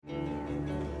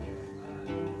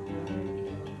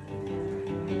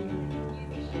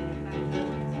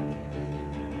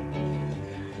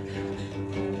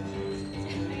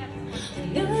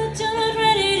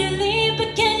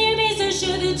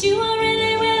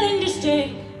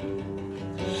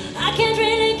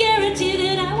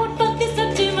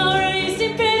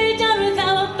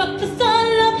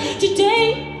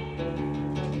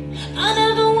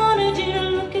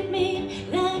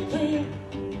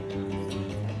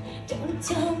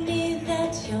tell me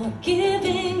that you're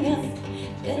giving up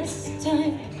this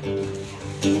time.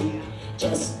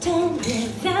 Just tell me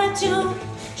that you'll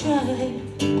try.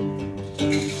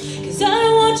 'Cause I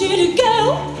don't want you to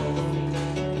go.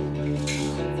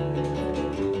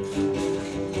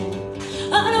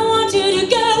 I don't want you to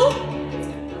go.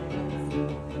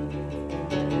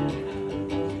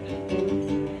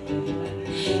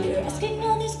 You're asking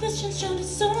all these questions, trying to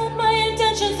sort out my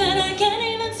intentions, and I can't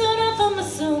even sort out for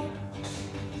myself.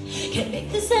 Can't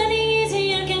make this any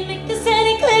easier, can't make this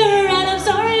any clearer, and I'm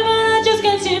sorry, but I just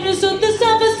can't seem to sort this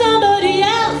out for somebody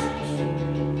else.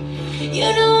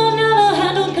 You know I've never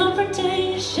handled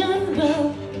confrontation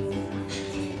well.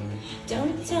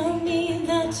 Don't tell me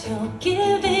that you're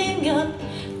giving up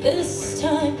this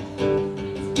time.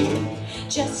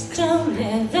 Just tell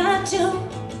me that you'll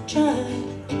try.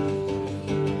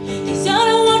 'Cause I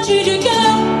don't want you to go.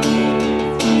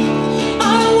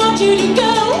 I don't want you to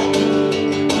go.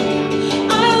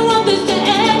 I don't want this to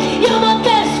end. You're my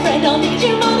best friend. I'll need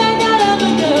you more than I'll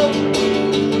ever know.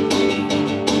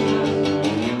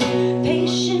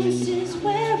 Patience is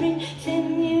wearing thin.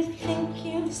 You think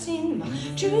you've seen my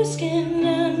true skin,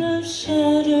 and I've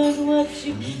shattered what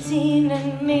you've seen in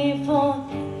me for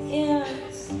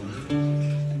years.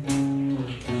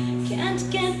 Can't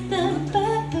get the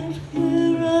vibe of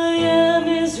where I am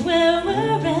is where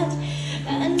we're at,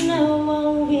 and now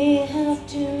all we have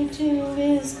to do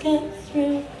is get